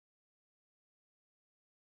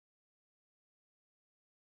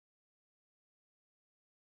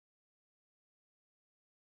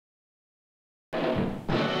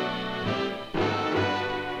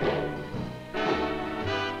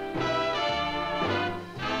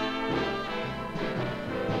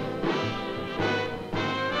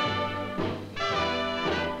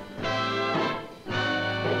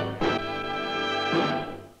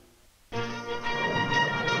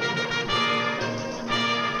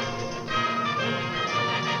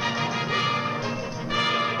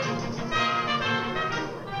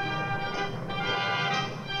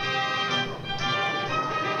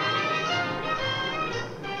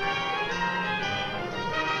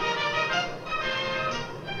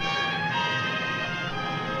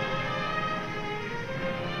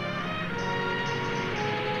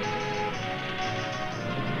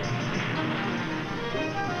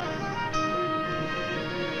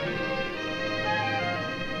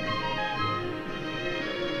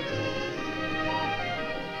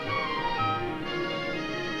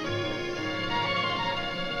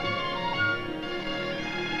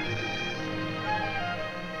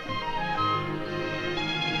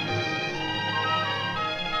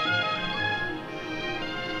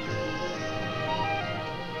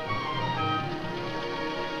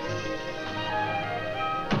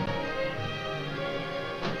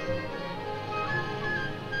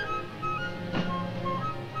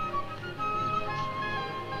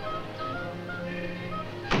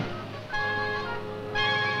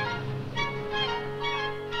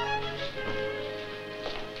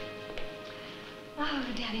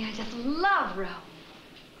love Rome.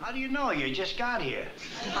 How do you know? You just got here.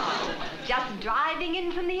 Oh, just driving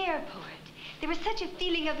in from the airport. There was such a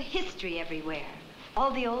feeling of history everywhere.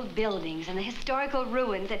 All the old buildings and the historical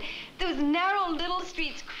ruins and those narrow little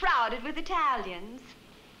streets crowded with Italians.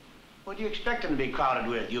 What do you expect them to be crowded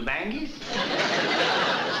with? You bangies?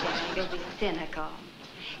 Don't be cynical.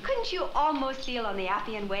 Couldn't you almost feel on the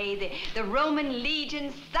Appian Way the Roman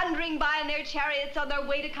legions thundering by in their chariots on their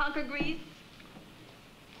way to conquer Greece?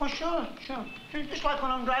 Oh, sure. Just like when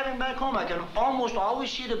I'm driving back home, I can almost always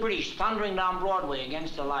see the British thundering down Broadway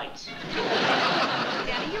against the lights.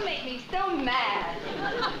 Danny, you make me so mad.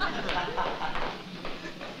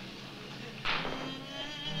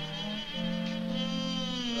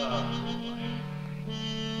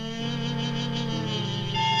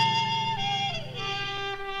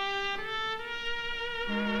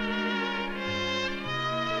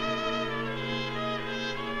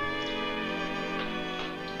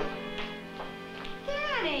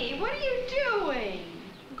 What are you doing?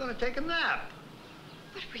 I'm gonna take a nap.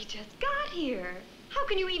 But we just got here. How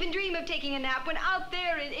can you even dream of taking a nap when out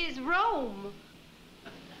there is Rome?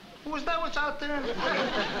 Was that what's out there?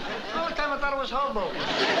 All the time I thought it was Hoboken.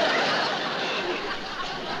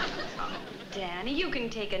 Danny, you can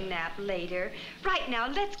take a nap later. Right now,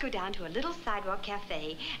 let's go down to a little sidewalk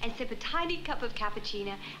cafe and sip a tiny cup of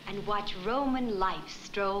cappuccino and watch Roman life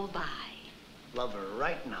stroll by. Lover,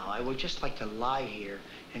 right now, I would just like to lie here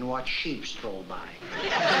and watch sheep stroll by.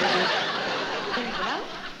 Very well.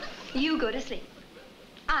 You go to sleep.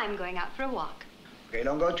 I'm going out for a walk. Okay,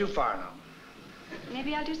 don't go too far now.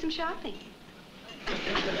 Maybe I'll do some shopping.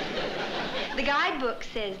 The guidebook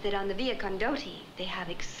says that on the Via Condotti, they have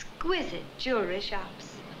exquisite jewelry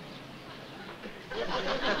shops.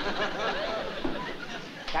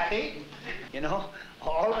 Kathy, you know,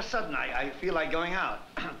 all of a sudden I feel like going out.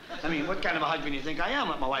 I mean, what kind of a husband do you think I am?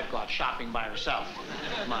 Let my wife go out shopping by herself.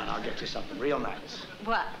 Come on, I'll get you something real nice.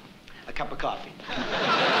 What? A cup of coffee.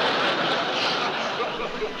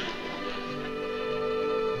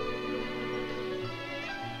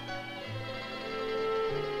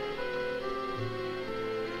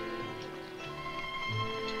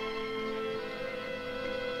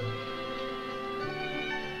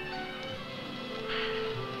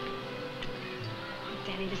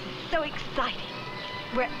 Danny, this is so exciting.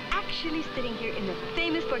 We're actually sitting here in the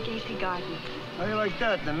famous Borghese Gardens. How do you like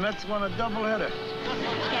that? The Mets won a doubleheader.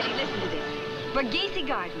 Danny, listen to this. Borghese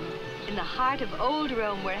Gardens, in the heart of old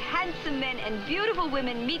Rome, where handsome men and beautiful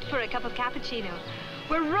women meet for a cup of cappuccino,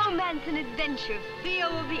 where romance and adventure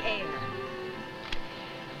fill the air.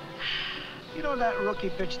 You know that rookie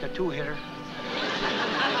pitched a two-hitter?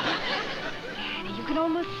 Danny, you can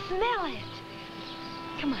almost smell it.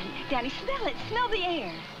 Come on, Danny, smell it. Smell the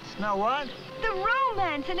air. Smell what? The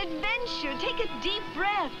romance and adventure. Take a deep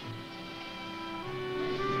breath.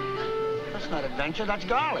 That's not adventure, that's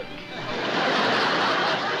garlic.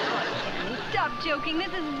 Danny, stop joking. This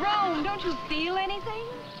is Rome. Don't you feel anything?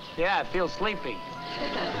 Yeah, I feel sleepy.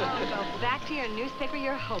 Go back to your newspaper.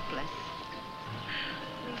 You're hopeless.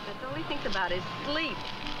 That's all he thinks about is sleep.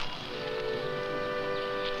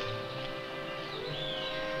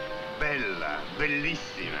 Bella,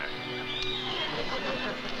 bellissima.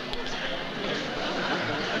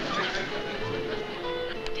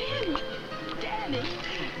 Danny,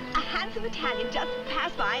 a handsome Italian just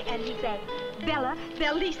passed by and he said, Bella,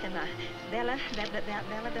 bellissima. Bella,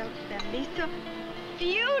 bellissima.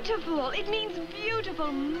 Beautiful. It means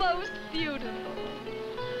beautiful, most beautiful.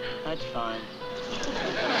 That's fine.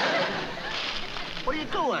 What are you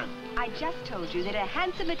doing? I just told you that a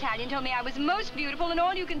handsome Italian told me I was most beautiful and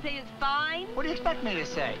all you can say is fine. What do you expect me to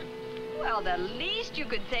say? Well, the least you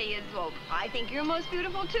could say is, well, I think you're most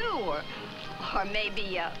beautiful too. Or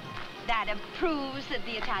maybe, that proves that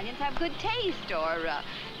the Italians have good taste. Or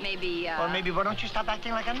maybe, Or maybe, why don't you stop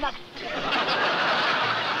acting like a nut?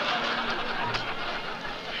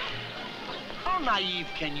 How naive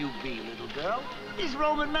can you be, little girl? These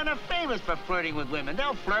Roman men are famous for flirting with women.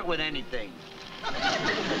 They'll flirt with anything.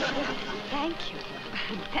 Thank you.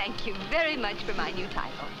 Thank you very much for my new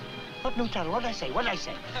title. What new title? What did I say? What did I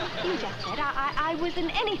say? You just said I was in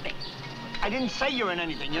anything. I didn't say you're in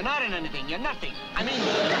anything. You're not in anything. You're nothing. I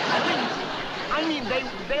mean,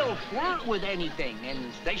 they'll flirt with anything,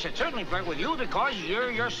 and they should certainly flirt with you because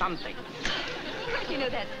you're something. You know,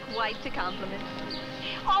 that's quite a compliment.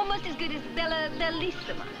 Almost as good as Bella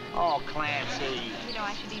Bellissima. Oh, Clancy. You know,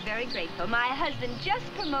 I should be very grateful. My husband just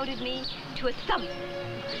promoted me to a something.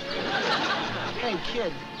 Hey,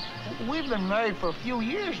 kid, we've been married for a few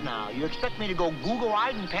years now. You expect me to go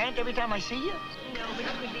Google-eyed and pant every time I see you? No, but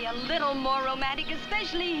it would be a little more romantic,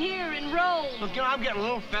 especially here in Rome. Look, you know, I'm getting a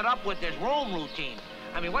little fed up with this Rome routine.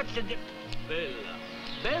 I mean, what's the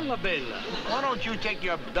Bella, Bella. Why don't you take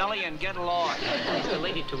your belly and get lost? It's the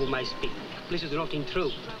lady to whom I speak. Please do not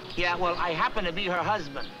intrude. Yeah, well, I happen to be her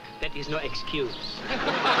husband. That is no excuse.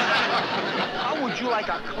 How would you like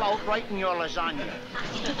a clout right in your lasagna?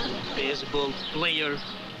 Baseball player.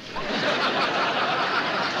 You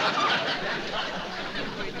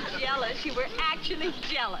were jealous. You were actually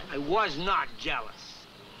jealous. I was not jealous.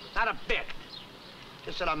 Not a bit.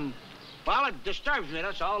 Just that well, it disturbs me.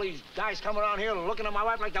 That's all. These guys come around here looking at my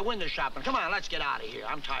wife like they're window shopping. Come on, let's get out of here.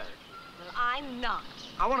 I'm tired. Well, I'm not.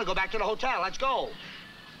 I want to go back to the hotel. Let's go.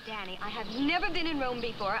 Danny, I have never been in Rome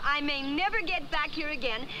before. I may never get back here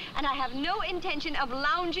again, and I have no intention of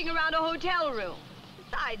lounging around a hotel room.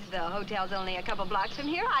 Besides, the hotel's only a couple blocks from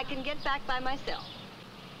here. I can get back by myself.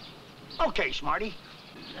 Okay, Smarty.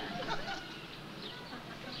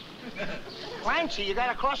 Clancy, you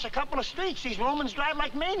gotta cross a couple of streets. These Romans drive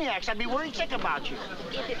like maniacs. I'd be worried sick about you.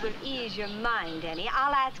 If it will ease your mind, Danny,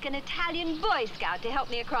 I'll ask an Italian Boy Scout to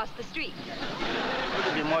help me across the street. It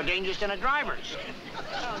could be more dangerous than a driver's.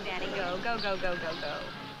 Oh, Danny, go. Go.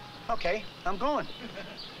 Okay, I'm going.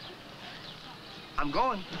 I'm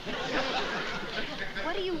going.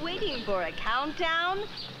 What are you waiting for, a countdown?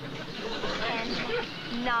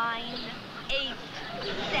 10, 9, 8,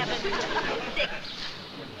 7, 6,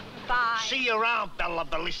 5. See you around, Bella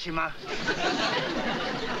Bellissima.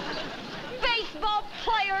 Baseball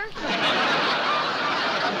player.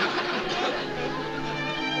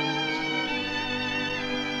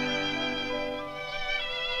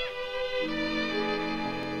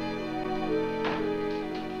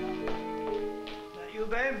 You,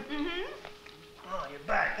 babe? Mm-hmm. Oh, you're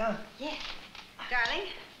back, huh? Yes. Darling,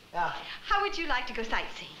 Yeah. how would you like to go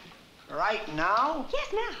sightseeing? Right now?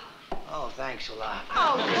 Yes, now. Oh, thanks a lot.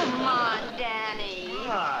 Oh, come on, Danny.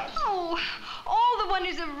 What? Oh, all the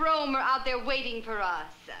wonders of Rome are out there waiting for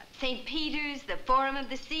us. St. Peter's, the Forum of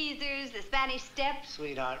the Caesars, the Spanish Steps.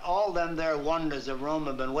 Sweetheart, all them there wonders of Rome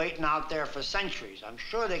have been waiting out there for centuries. I'm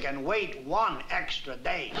sure they can wait one extra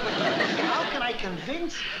day. How can I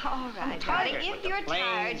convince you? All right, darling, if you're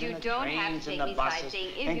tired, you don't have to take me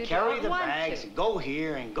sightseeing if you carry don't the want bags to. and go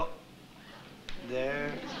here and go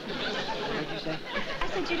there. What did you say? I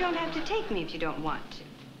said you don't have to take me if you don't want to.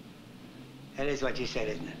 That is what you said,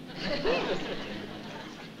 isn't it?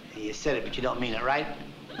 You said it, but you don't mean it, right?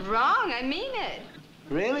 Wrong, I mean it.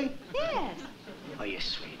 Really? Yes. Oh, you're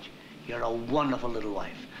sweet. You're a wonderful little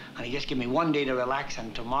wife. Honey, just give me one day to relax,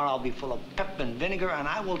 and tomorrow I'll be full of pep and vinegar, and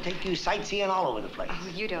I will take you sightseeing all over the place. Oh,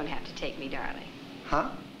 you don't have to take me, darling. Huh?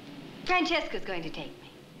 Francesca's going to take me.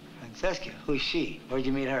 Francesca? Who's she? Where'd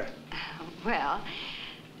you meet her? Well,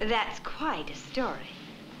 that's quite a story.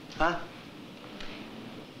 Huh?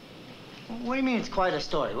 What do you mean it's quite a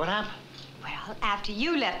story? What happened? Well, after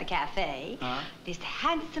you left the cafe, this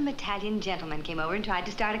handsome Italian gentleman came over and tried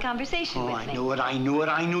to start a conversation with me. I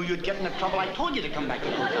knew you'd get into trouble. I told you to come back to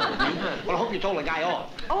the hotel with me. Well, I hope you told the guy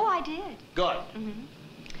off. Oh, I did. Good. Mm-hmm.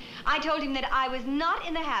 I told him that I was not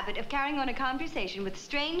in the habit of carrying on a conversation with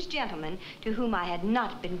strange gentlemen to whom I had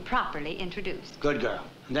not been properly introduced. Good girl.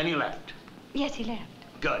 And then he left. Yes, he left.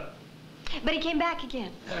 Good. But he came back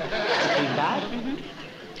again. He came back?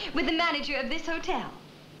 Mm-hmm. With the manager of this hotel.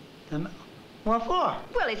 What for?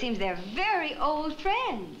 Well, it seems they're very old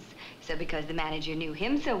friends. So because the manager knew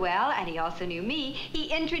him so well, and he also knew me,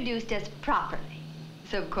 he introduced us properly.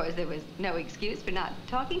 So, of course, there was no excuse for not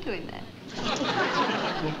talking to him then.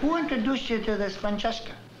 Well, who introduced you to this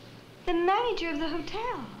Francesca? The manager of the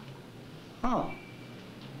hotel. Oh.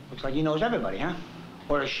 Looks like he knows everybody, huh?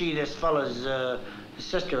 Or is she this fella's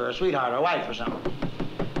sister or sweetheart or wife or something?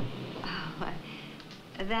 Oh,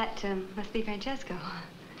 that must be Francesco.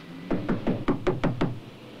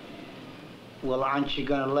 Well, aren't you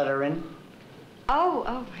going to let her in?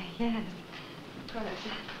 Oh, yes. Of course.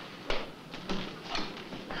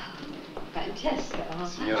 Francesco.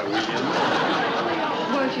 Signora Williams.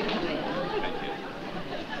 Won't you come in?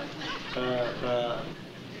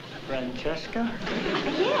 Francesca?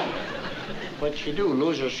 Yes. What'd she do,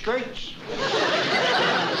 lose her skirts?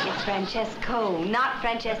 It's Francesco, not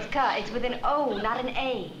Francesca. It's with an O, not an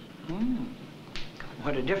A.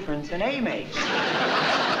 What a difference an A makes.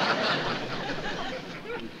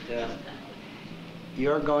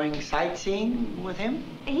 You're going sightseeing with him?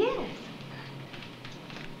 Yes.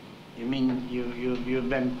 You mean you've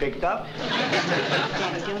been picked up?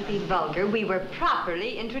 Danny, don't be vulgar. We were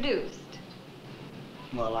properly introduced.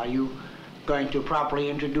 Well, are you going to properly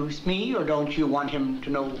introduce me, or don't you want him to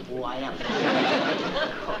know who I am?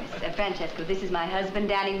 Of course. Francesco, this is my husband,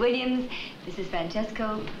 Danny Williams. This is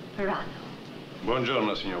Francesco Pirano.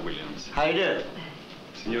 Buongiorno, signor Williams. How you do?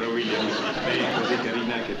 Signora Williams, lei è così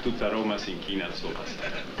carina che tutta Roma si inchina al suo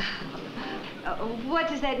passaggio. What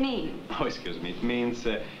does that mean? Oh, excuse me. It means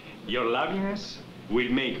your loveliness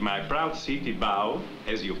will make my proud city bow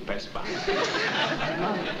as you pass by.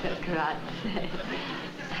 Grazie.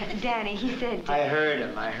 Danny, he said... I heard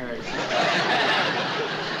him.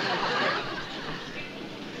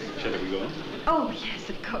 Shall we go? Oh, yes,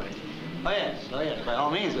 of course. Oh, yes. By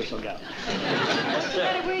all means, we shall go. Yes, sir.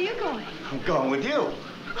 Danny, where are you going? I'm going with you.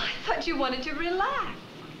 I thought you wanted to relax.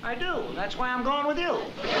 I do. That's why I'm going with you.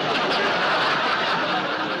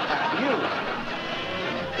 You.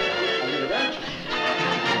 Arrivederci.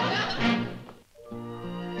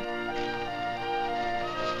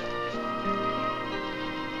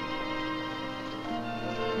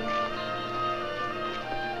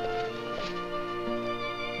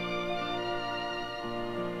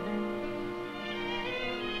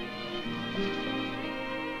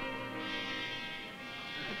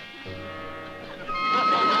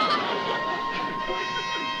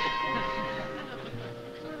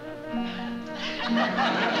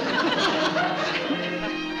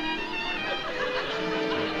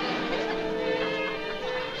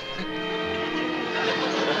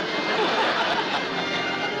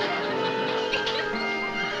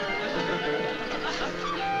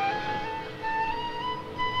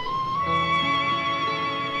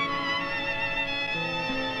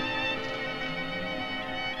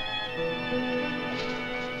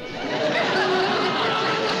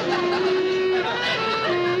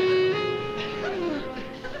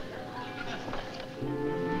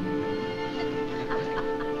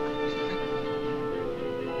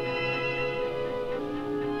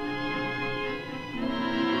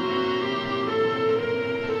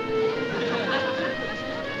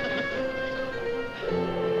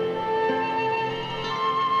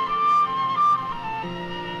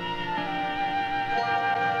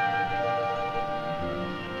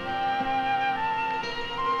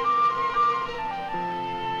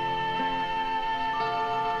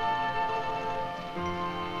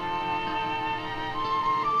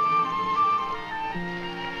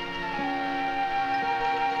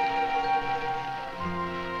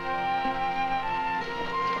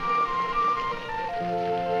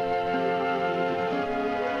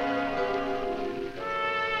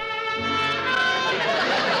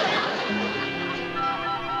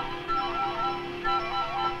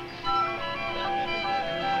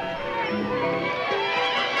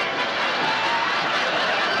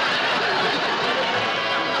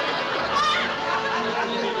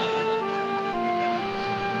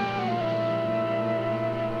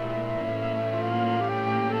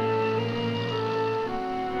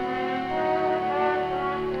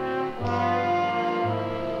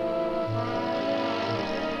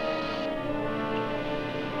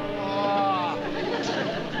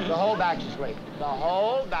 back's asleep. The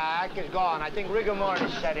whole back is gone. I think rigor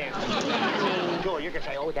mortis set in. Sure, you could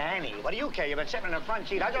say, oh, Danny, what do you care? You've been sitting in the front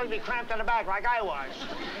seat. I'd always be cramped in the back like I was.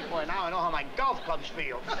 Boy, now I know how my golf clubs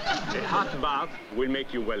feel. A hot bath will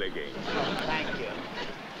make you well again. Oh, thank you.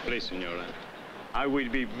 Please, Signora, I will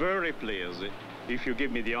be very pleased if you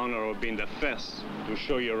give me the honor of being the first to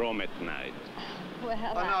show you Rome at night. Well,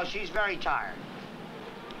 Oh, no, she's very tired.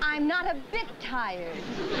 I'm not a bit tired.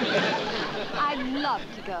 I'd love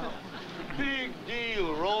to go. Big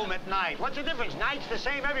deal, Rome at night. What's the difference? Night's the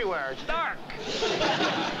same everywhere. It's dark.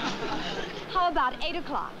 How about 8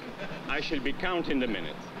 o'clock? I shall be counting the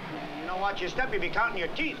minutes. You know, watch your step, you'll be counting your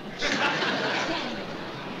teeth.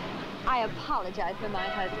 I apologize for my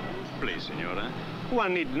husband. Please, Signora,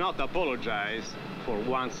 one need not apologize for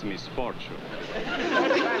one's misfortune.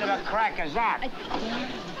 What kind of a crack is that?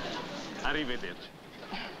 Arrivederci.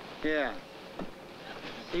 Yeah.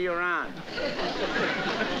 See you around.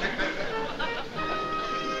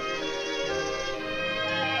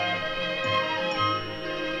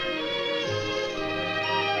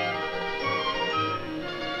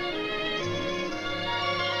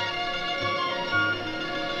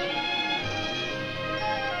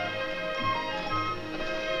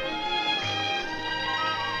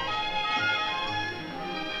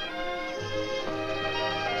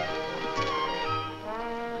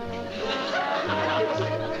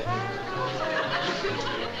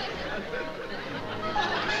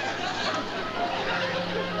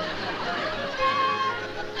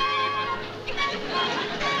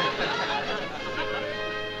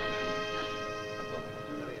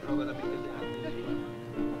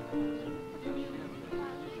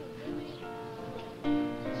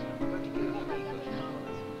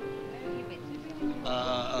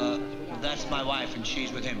 my wife and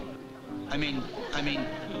she's with him. I mean,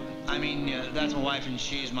 that's my wife and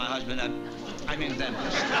she's my husband. I mean them.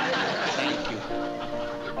 Thank you.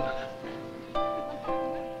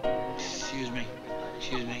 Excuse me.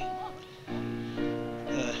 Excuse me.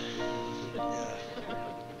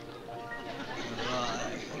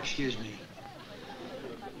 Excuse me.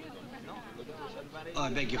 Oh, I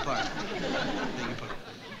beg your pardon. Beg your pardon.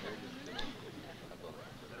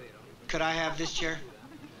 Could I have this chair?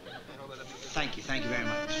 Thank you very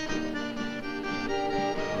much.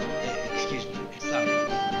 Excuse me. Sorry.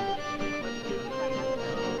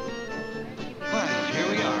 Well, here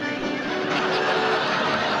we are.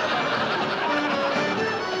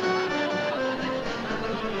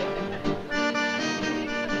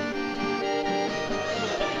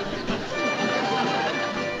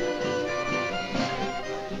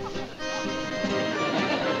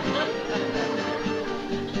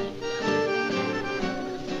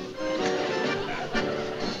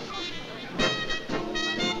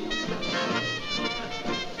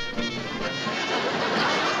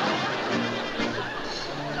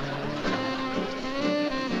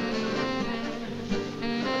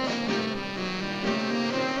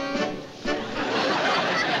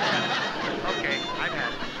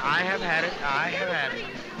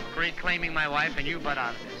 Reclaiming my wife and you butt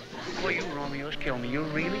out of this. Boy, you Romeos kill me. You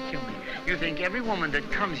really kill me. You think every woman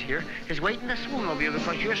that comes here is waiting to swoon over you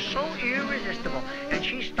because you're so irresistible. And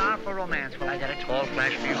she's starved for romance. Well, I got a tall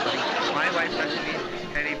flash for you, buddy. My wife doesn't need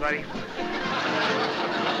anybody.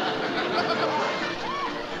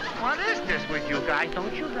 What is this with you guys?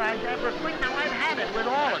 Don't you guys ever quit? Now, I've had it with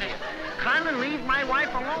all of you. Kindly leave my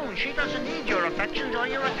wife alone. She doesn't need your affections or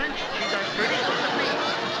your attention. She does pretty good to me.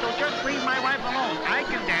 So just leave my wife alone. I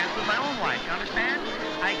can dance with my own wife, you understand?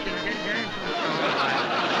 I can dance with my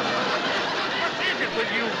own wife. What is it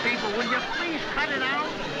with you people? Will you please cut it out?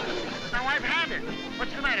 Now, I've had it.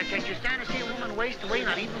 What's the matter? Can't you stand to see a woman waste away,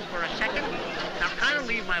 not even for a second? Now, kind of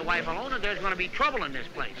leave my wife alone or there's going to be trouble in this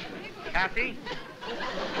place. Kathy?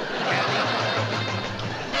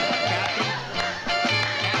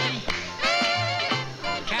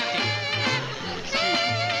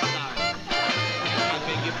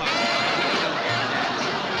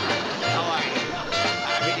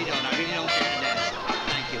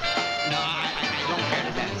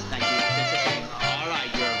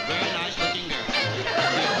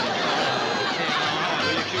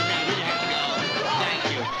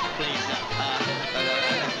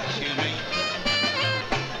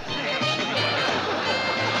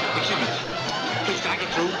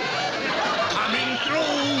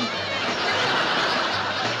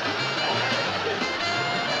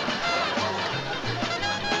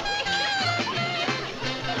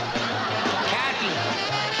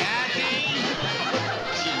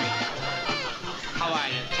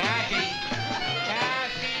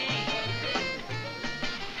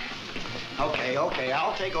 Okay,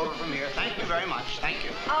 I'll take over from here. Thank you very much. Thank you.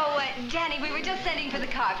 Oh, Danny, we were just sending for the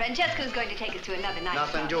car. Francesca's going to take us to another night.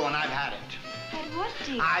 Nothing doing. I've had it. Had what,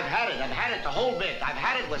 dear? I've had it the whole bit. I've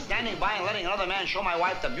had it with standing by and letting another man show my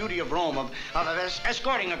wife the beauty of Rome, of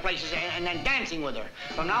escorting her places and then dancing with her.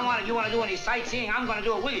 From now on, if you want to do any sightseeing, I'm going to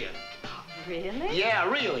do it with you. Really? Yeah,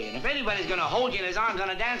 really. And if anybody's going to hold you in his arms on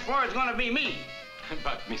a dance floor, it's going to be me.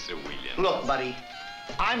 But, Mr. Williams... Look, buddy,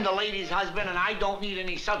 I'm the lady's husband, and I don't need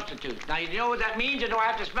any substitute. Now, you know what that means, or do I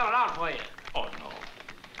have to spell it out for you? Oh, no.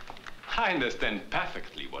 I understand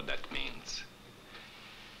perfectly what that means.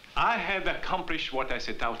 I have accomplished what I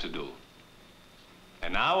set out to do.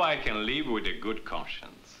 And now I can live with a good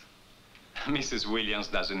conscience. Mrs. Williams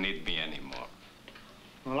doesn't need me anymore.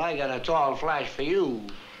 Well, I got a tall flash for you,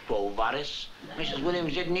 Quo Vadis. Mrs.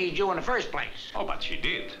 Williams didn't need you in the first place. Oh, but she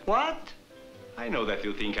did. What? I know that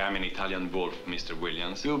you think I'm an Italian wolf, Mr.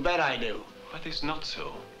 Williams. You bet I do. But it's not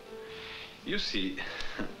so. You see,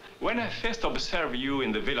 when I first observed you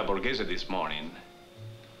in the Villa Borghese this morning,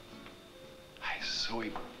 I saw a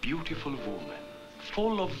beautiful woman,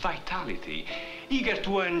 full of vitality, eager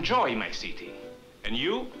to enjoy my city. And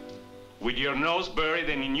you, with your nose buried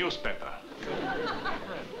in a newspaper.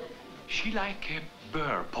 She like a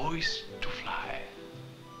bird poised to fly.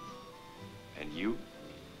 And you,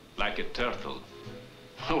 like a turtle,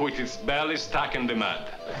 with its belly stuck in the mud.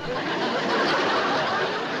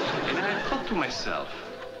 And I thought to myself,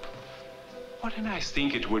 what a nice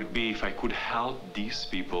thing it would be if I could help these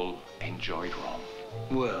people enjoy Rome.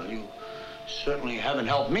 Well, you certainly haven't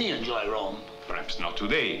helped me enjoy Rome. Perhaps not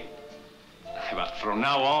today, but from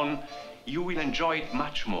now on, you will enjoy it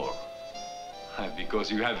much more.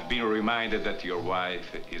 Because you have been reminded that your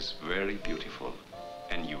wife is very beautiful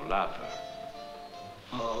and you love her.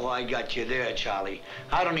 Oh, I got you there, Charlie.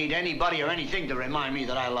 I don't need anybody or anything to remind me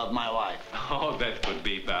that I love my wife. Oh, that could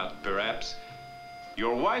be, but perhaps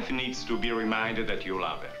your wife needs to be reminded that you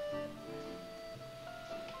love her.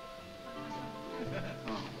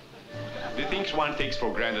 The things one takes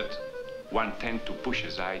for granted, one tends to push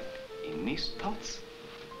aside in his thoughts.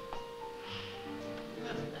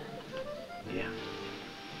 Yeah.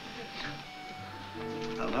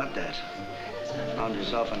 How about that? Found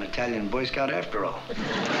yourself an Italian Boy Scout after all.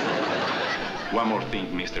 One more thing,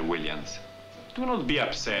 Mr. Williams. Do not be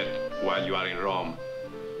upset while you are in Rome.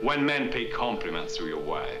 When men pay compliments to your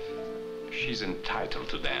wife, she's entitled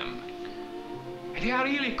to them. And they are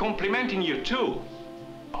really complimenting you, too.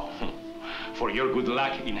 Oh, for your good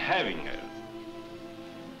luck in having her.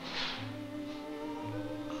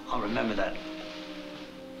 I'll remember that.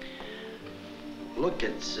 Look,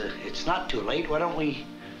 it's not too late. Why don't we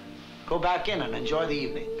go back in and enjoy the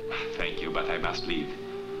evening? Thank you, but I must leave.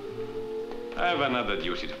 I have another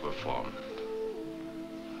duty to perform.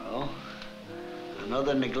 Oh?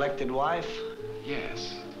 Another neglected wife?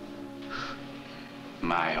 Yes.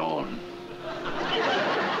 My own.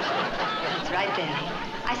 That's right, Danny.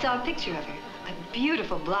 I saw a picture of her. A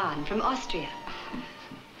beautiful blonde from Austria.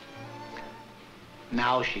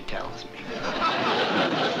 Now she tells me.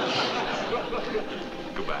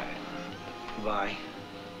 Goodbye. Goodbye.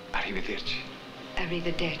 Arrivederci.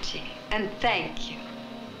 Arrivederci. And thank you.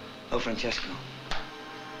 Oh, Francesco.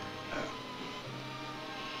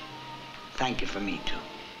 Thank you for me, too.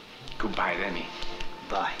 Goodbye, Danny.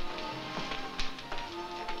 Bye.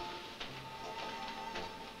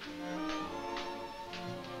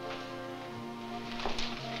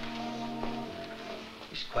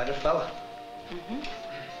 He's quite a fella. Mm-hmm.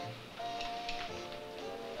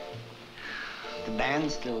 The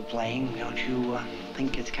band's still playing. Don't you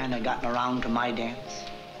think it's kind of gotten around to my dance?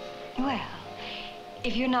 Well,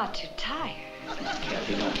 if you're not too tired.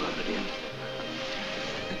 Kathy, don't rub it in.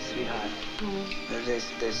 Sweetheart,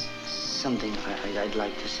 there's something I'd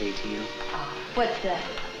like to say to you. Oh, what's that?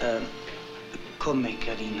 Come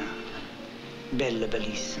carina, bella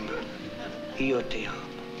bellissima, io ti amo.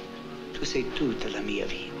 Tu sei tutta la mia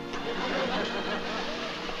vita.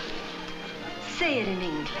 Say it in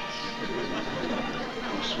English.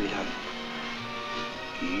 Oh, sweetheart,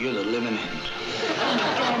 you're the living end.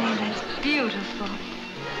 Danny, that's beautiful.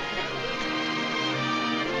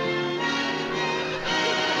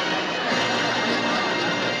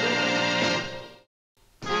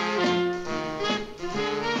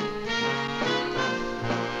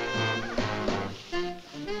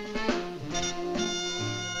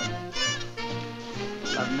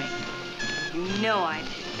 Love me? You know I do.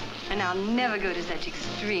 And I'll never go to such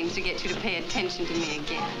extremes to get you to pay attention to me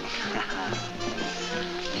again.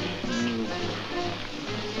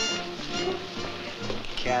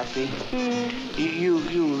 Kathy, you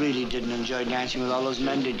really didn't enjoy dancing with all those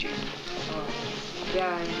men, did you?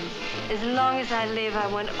 Darling, as long as I live, I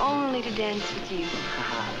want only to dance with you.